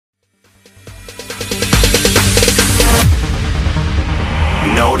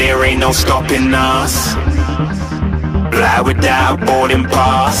there ain't no stopping us. Fly without a boarding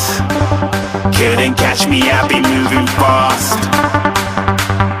pass. Couldn't catch me, I'll be moving fast.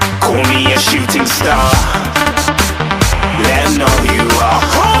 Call me a shooting star. Let 'em know who you are.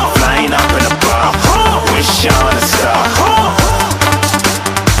 Flying up in a bar. Wish on a star.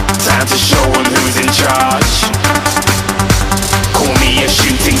 Time to show 'em who's in charge. Call me a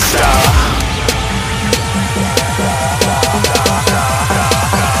shooting star.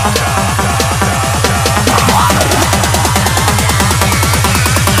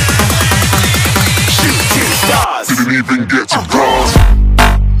 Shooting stars. Didn't even get to cross.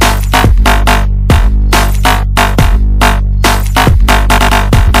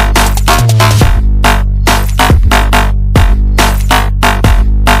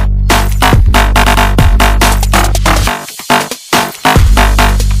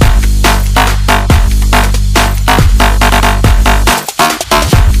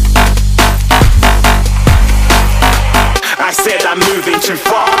 I'm moving too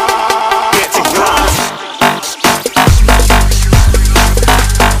far. Get to glass.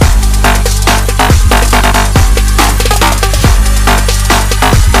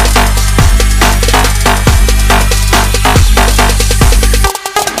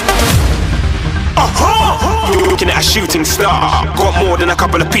 Looking at a shooting star. Got more than a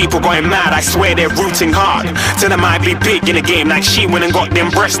couple of people going mad. I swear they're rooting hard. Tell them I be big in the game like she went and got them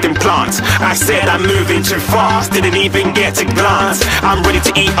breast implants. I said I'm moving too fast, didn't even get a glance. I'm ready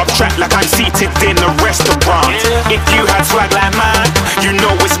to eat up track like I'm seated in a restaurant. If you had swag like mine, you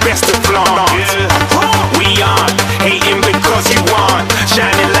know it's best to flaunt. We aren't hating because you aren't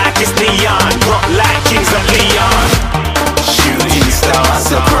shining like it's neon. Rock like kings of Leon. Shooting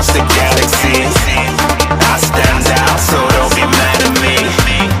stars across the galaxy. I stand out, so don't be mad at me.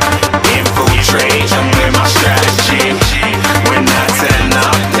 Infiltrate, I'm with my strategy. When I turn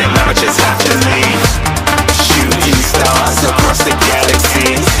up, then I just have to leave. Shooting stars across the galaxy.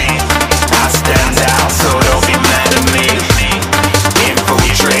 I stand out, so don't be mad at me.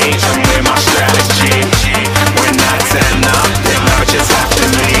 Infiltrate, I'm with my strategy. When I turn up, then I just have to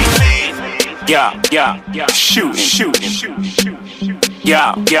leave. Yeah, shooting. Yeah, shooting.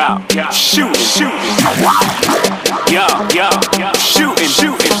 Yeah, shooting. Yeah,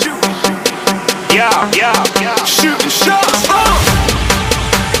 shooting shots.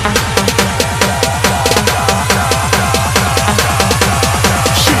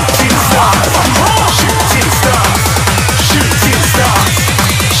 Shooting stars.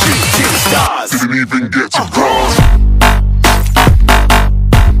 Shooting stars. Didn't even get to cross.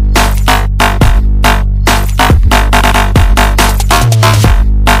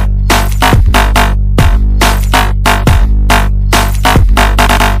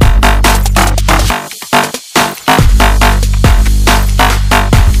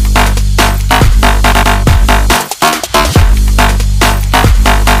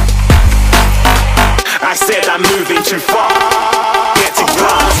 I said I'm moving too far. Get to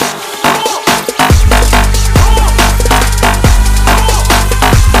glass.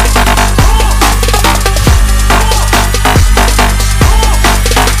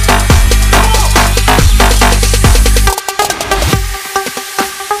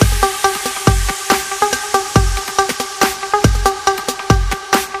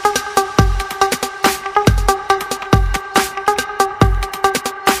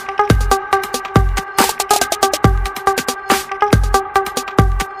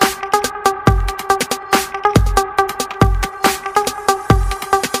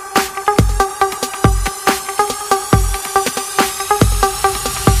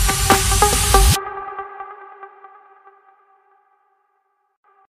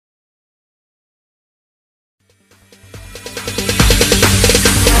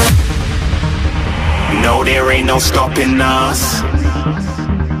 No, there ain't no stopping us.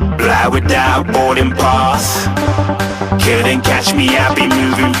 Fly without a boarding pass. Couldn't catch me, I'll be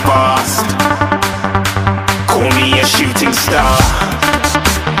moving fast. Call me a shooting star.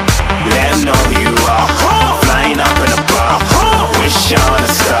 Let 'em know who you are. Flying up in a bar. Wish on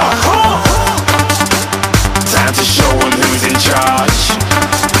a star. Time to show 'em who's in charge.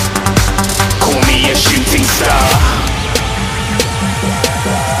 Call me a shooting star.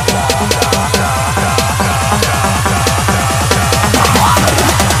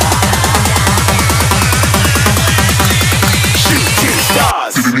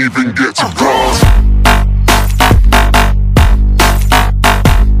 Didn't even get to cross.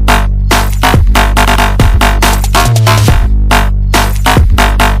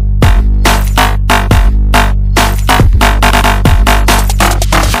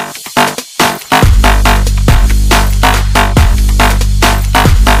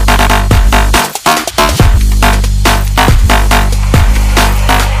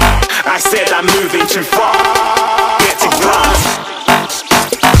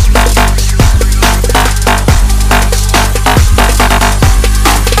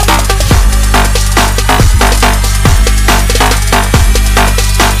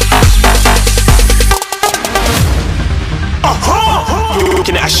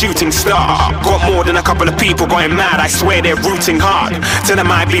 shooting star. Got more than a couple of people going mad, I swear they're rooting hard. Tell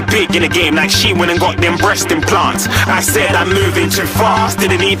them I'd be big in the game like she went and got them breast implants. I said I'm moving too fast,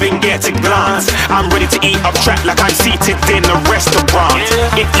 didn't even get a glance. I'm ready to eat up track like I'm seated in a restaurant.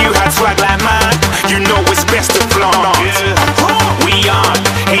 If you had swag like mine, you know it's best to flaunt. We aren't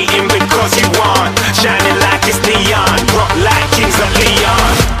hating because you aren't shining like it's neon, rock like kings of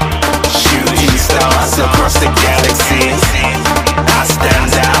Leon. Shooting stars across the galaxy, I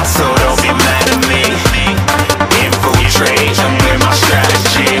stand out, so don't be mad at me. Infiltrate, I'm with my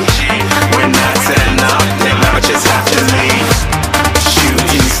strategy. When I turn up, then I just have to leave.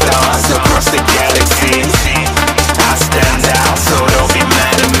 Shooting stars across the galaxy, I stand out, so don't be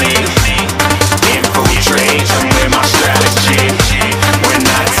mad at me. Infiltrate, I'm with my strategy. When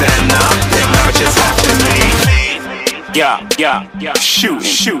I turn up, then I just have to leave. Yeah, shooting.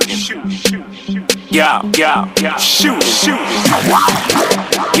 Yeah, shooting. Yeah, shooting.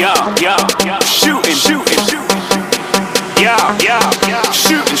 Yeah,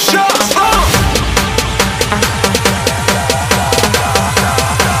 shooting shots.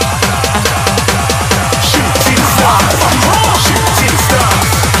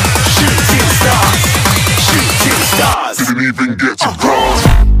 Shooting stars. Didn't even get to cross.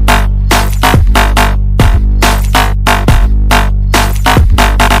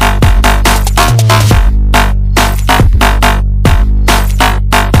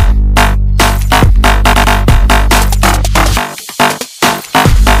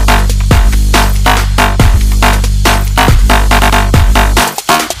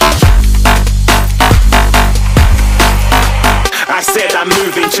 I said I'm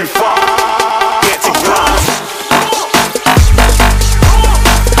moving too far.